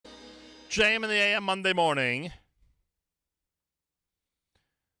JM in the AM Monday morning.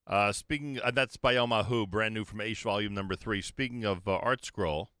 That's Bayomahu, brand new from Aish Volume number 3. Speaking of Art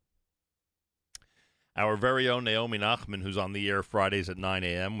Scroll, our very own Naomi Nachman, who's on the air Fridays at 9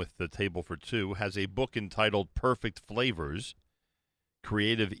 a.m. with the Table for Two, has a book entitled Perfect Flavors,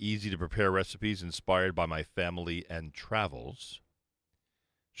 Creative, Easy-to-Prepare Recipes Inspired by My Family and Travels.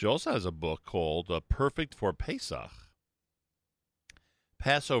 She also has a book called Perfect for Pesach,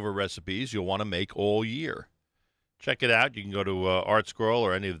 Passover Recipes You'll Want to Make All Year. Check it out. You can go to Art Scroll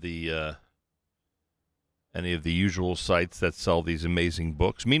or any of the usual sites that sell these amazing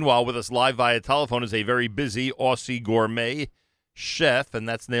books. Meanwhile, with us live via telephone is a very busy Aussie gourmet chef, and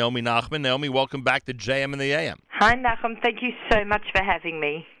that's Naomi Nachman. Naomi, welcome back to JM in the AM. Hi, Nachum. Thank you so much for having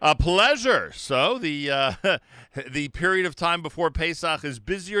me. A pleasure. So the the period of time before Pesach is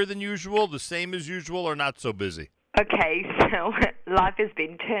busier than usual, the same as usual, or not so busy? Okay, so life has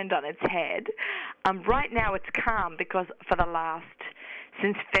been turned on its head. Right now it's calm because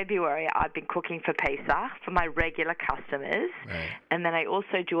since February, I've been cooking for Pesach for my regular customers. Right. And then I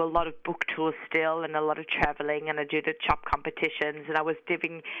also do a lot of book tours still and a lot of traveling, and I do the chop competitions, and I was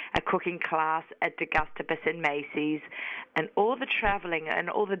giving a cooking class at Degustabus and Macy's, and all the traveling and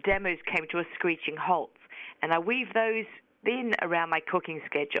all the demos came to a screeching halt. And I weave those in around my cooking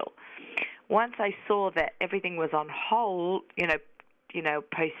schedule. Once I saw that everything was on hold,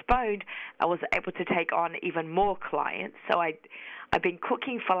 postponed, I was able to take on even more clients. So I've been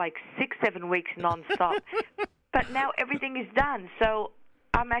cooking for like 6-7 weeks nonstop. But now everything is done, so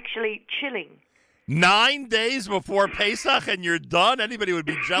I'm actually chilling. 9 days before Pesach and you're done? Anybody would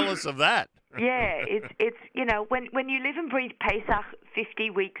be jealous of that. Yeah, it's when you live and breathe Pesach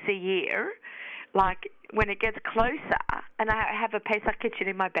 50 weeks a year, like when it gets closer, and I have a Pesach kitchen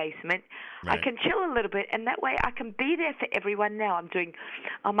in my basement, right, I can chill a little bit, and that way I can be there for everyone now. I'm doing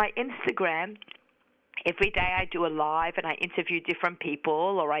on my Instagram, every day I do a live and I interview different people,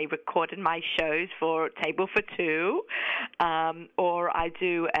 or I recorded my shows for Table for Two, or I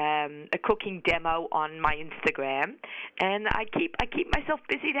do a cooking demo on my Instagram, and I keep myself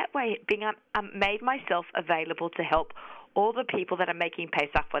busy that way. I made myself available to help all the people that are making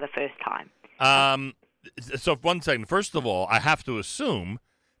Pesach for the first time. So 1 second. First of all, I have to assume,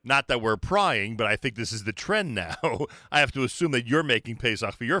 not that we're prying, but I think this is the trend now. I have to assume that you're making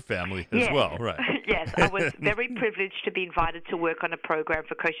Pesach for your family as well, right? Yes, I was very privileged to be invited to work on a program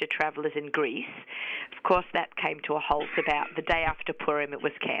for kosher travelers in Greece. Of course, that came to a halt about the day after Purim. It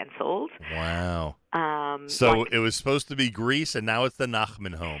was canceled. Wow. So it was supposed to be Greece, and now it's the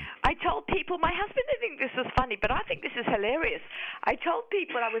Nachman home. I told people, my husband didn't think this was funny, but I think this is hilarious. I told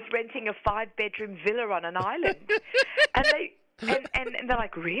people I was renting a 5-bedroom villa on an island, and they're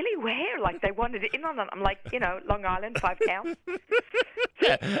like, really? Where? Like, they wanted it in on it. I'm like, Long Island, 5 counts.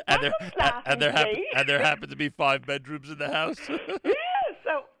 And there happened to be 5 bedrooms in the house. Yeah.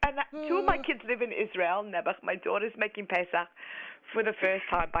 So, 2 of my kids live in Israel. Nebuch, my daughter's making Pesach for the first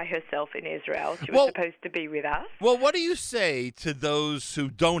time by herself in Israel. She was supposed to be with us. Well, what do you say to those who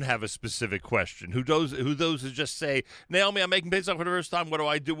don't have a specific question? Who just say, Naomi, I'm making Pesach for the first time. What do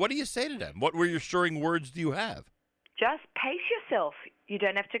I do? What do you say to them? What reassuring words do you have? Just pace yourself. You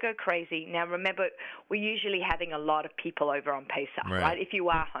don't have to go crazy. Now, remember, we're usually having a lot of people over on Pesach, right? If you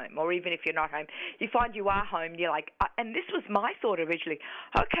are home, or even if you're not home. You find you are home, you're like, and this was my thought originally,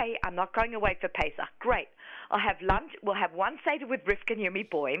 okay, I'm not going away for Pesach. Great. I'll have lunch. We'll have one Seder with Rivka and Yumi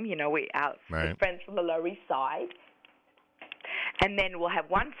Boim, we are good friends from the Lower East Side. And then we'll have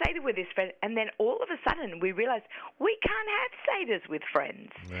one Seder with his friend, and then all of a sudden we realize we can't have Seders with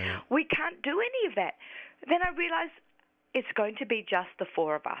friends. Right. We can't do any of that. Then I realized it's going to be just the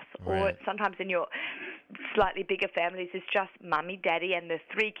 4 of us. Right. Or sometimes in your slightly bigger families, it's just mummy, daddy, and the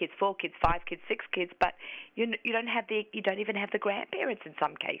 3 kids, 4 kids, 5 kids, 6 kids. But you don't even have the grandparents in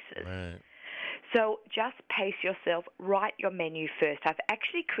some cases. Right. So just pace yourself. Write your menu first. I've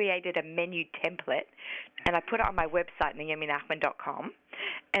actually created a menu template, and I put it on my website, naominachman.com,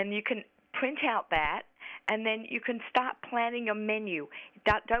 and you can print out that, and then you can start planning your menu.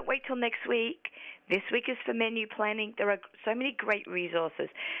 Don't wait till next week. This week is for menu planning. There are so many great resources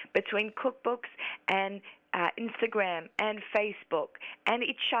between cookbooks and Instagram and Facebook and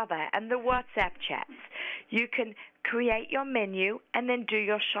each other and the WhatsApp chats. You can create your menu and then do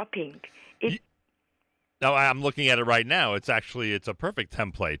your shopping. No, I'm looking at it right now. It's a perfect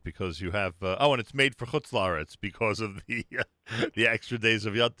template because you have and it's made for Chutz La'aretz because of the extra days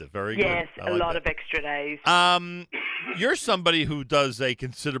of Yontif. Very good. Yes, a lot of extra days. You're somebody who does a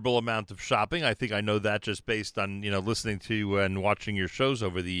considerable amount of shopping. I think I know that just based on listening to you and watching your shows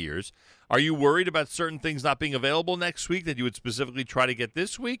over the years. Are you worried about certain things not being available next week that you would specifically try to get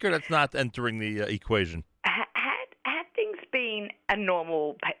this week, or that's not entering the equation? Had things been a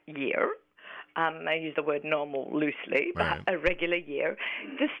normal year, I use the word normal loosely, but Right. a regular year,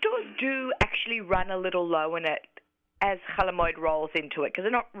 the stores do actually run a little low in it as Chalamoid rolls into it because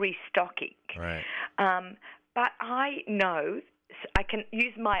they're not restocking. Right. But I know, I can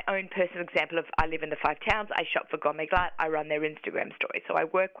use my own personal example of I live in the Five Towns, I shop for Gourmet Glatt, I run their Instagram story. So I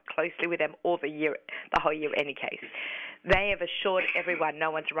work closely with them all the whole year any case. They have assured everyone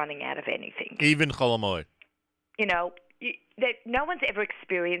no one's running out of anything. Even Cholamoid. You know, no one's ever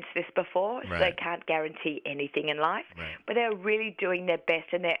experienced this before, so they can't guarantee anything in life. Right. But they're really doing their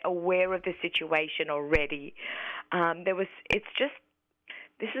best, and they're aware of the situation already.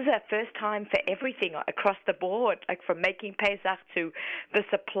 This is our first time for everything across the board, like from making Pesach to the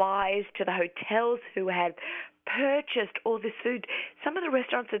supplies to the hotels who had purchased all this food. Some of the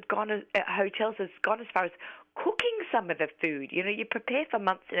restaurants hotels has gone as far as cooking some of the food. You know, you prepare for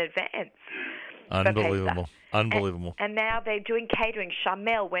months in advance. Unbelievable. Unbelievable. And now they're doing catering.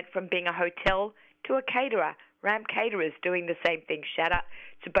 Chamel went from being a hotel to a caterer. Ram Caterers doing the same thing. Shout out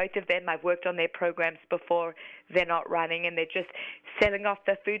to both of them. I've worked on their programs before. They're not running, and they're just selling off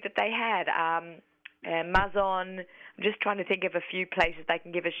the food that they had. Mazon, I'm just trying to think of a few places they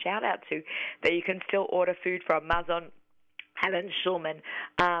can give a shout out to that you can still order food from. Mazon, Helen Schulman.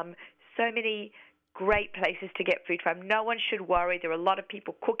 So many great places to get food from. No one should worry. There are a lot of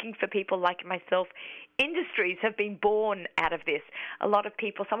people cooking for people like myself. Industries have been born out of this. A lot of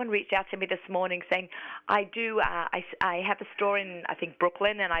people, someone reached out to me this morning saying, I have a store in, I think,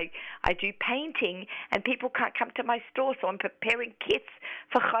 Brooklyn, and I do painting, and people can't come to my store, so I'm preparing kits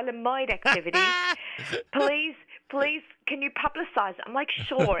for Chol Hamoed activities. Please, can you publicize? I'm like,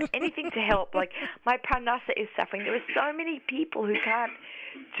 sure, anything to help. Like, my parnassa is suffering. There are so many people who can't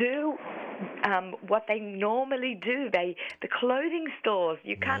do what they normally do. The clothing stores,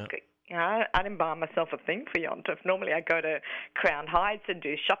 you can't. You know, I didn't buy myself a thing for Yontif. Normally, I go to Crown Heights and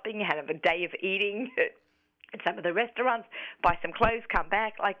do shopping, have a day of eating at some of the restaurants, buy some clothes, come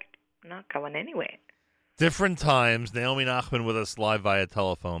back. Like, not going anywhere. Different times. Naomi Nachman with us live via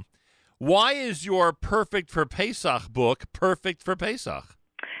telephone. Why is your Perfect for Pesach book perfect for Pesach?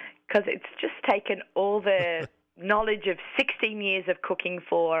 Because it's just taken all the knowledge of 16 years of cooking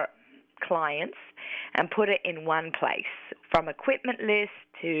for clients and put it in one place, from equipment list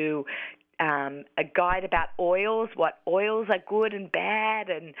to a guide about oils, what oils are good and bad,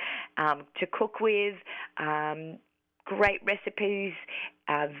 and to cook with, great recipes,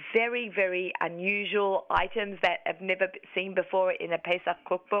 very, very unusual items that I've never seen before in a Pesach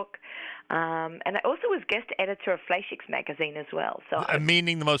cookbook. And I also was guest editor of Fleischix magazine as well. So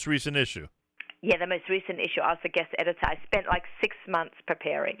meaning the most recent issue. Yeah, the most recent issue. I was the guest editor. I spent like 6 months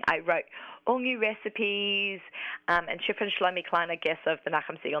preparing. I wrote all new recipes, and Shifra and Shlomi Klein are guests of the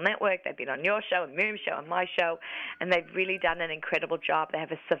Nachum Segal Network. They've been on your show, and Miriam's show, and my show, and they've really done an incredible job. They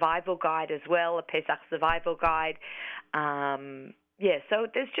have a survival guide as well, a Pesach survival guide. So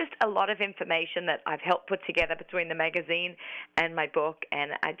there's just a lot of information that I've helped put together between the magazine and my book,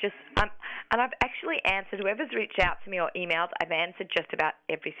 and I've actually answered whoever's reached out to me or emailed. I've answered just about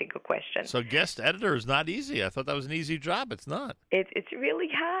every single question. So guest editor is not easy. I thought that was an easy job. It's not. It's really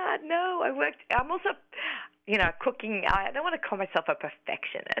hard. No, I'm also, cooking. I don't want to call myself a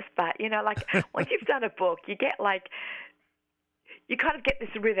perfectionist, but like once you've done a book, you get like. You kind of get this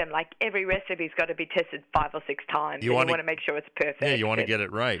rhythm, like every recipe's got to be tested 5 or 6 times. You want to make sure it's perfect. Yeah, you want to get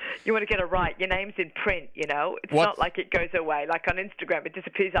it right. You want to get it right. Your name's in print, It's not like it goes away. Like on Instagram, it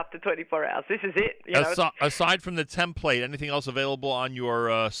disappears after 24 hours. This is it. Aside from the template, anything else available on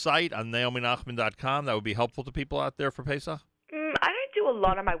your site, on NaomiNachman.com, that would be helpful to people out there for Pesach? I don't do a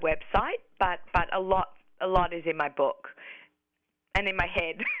lot on my website, but a lot is in my book. And in my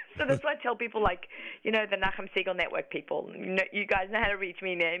head. So that's why I tell people, like, the Nachum Segal Network people, you guys know how to reach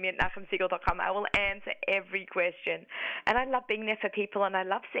me, Naomi at NachumSegal.com. I will answer every question. And I love being there for people, and I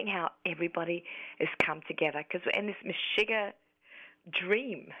love seeing how everybody has come together, because we're in this Meshiga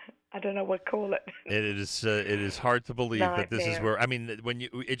dream. I don't know what to call it. It is hard to believe that this is where,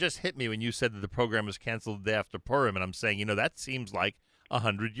 it just hit me when you said that the program was canceled the day after Purim, and I'm saying, that seems like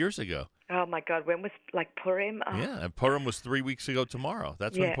 100 years ago. Oh, my God. When was, Purim? Oh. Yeah, and Purim was 3 weeks ago tomorrow.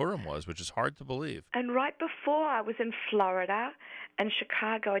 That's when Purim was, which is hard to believe. And right before, I was in Florida and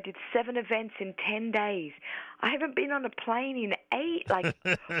Chicago. I did 7 events in 10 days. I haven't been on a plane in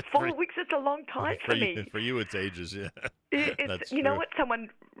 4 weeks. It's a long time for me. For you, it's ages, yeah. It's, you know what someone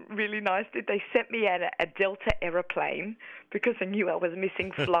really nice did? They sent me a Delta aeroplane because I knew I was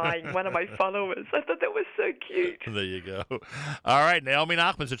missing flying, one of my followers. I thought that was so cute. There you go. All right, Naomi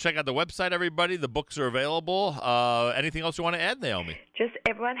Nachman. So check out the website, everybody. The books are available. Anything else you want to add, Naomi? Just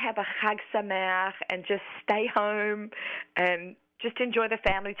everyone have a Chag Sameach and just stay home and just enjoy the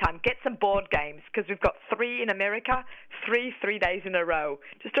family time. Get some board games because we've got 3 in America, 3 days in a row.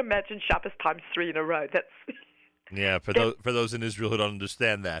 Just imagine Shabbos times 3 in a row. That's... Yeah, for those in Israel who don't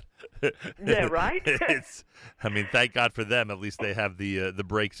understand that. Yeah, right? Thank God for them. At least they have the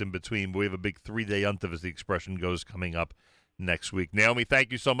breaks in between. We have a big 3-day yontif, as the expression goes, coming up next week. Naomi,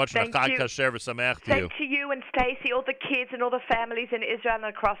 thank you so much. Thank you. Kasher v'sameach to you. Same to you and Stacy, all the kids and all the families in Israel and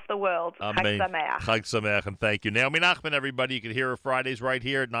across the world. Amen. Chag Sameach. Chag Sameach, and thank you. Naomi Nachman, everybody. You can hear her Fridays right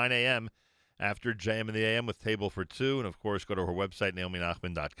here at 9 a.m. after JM in the AM with Table for Two. And, of course, go to her website,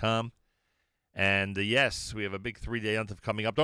 naominachman.com. And, yes, we have a big 3-day yontif coming up.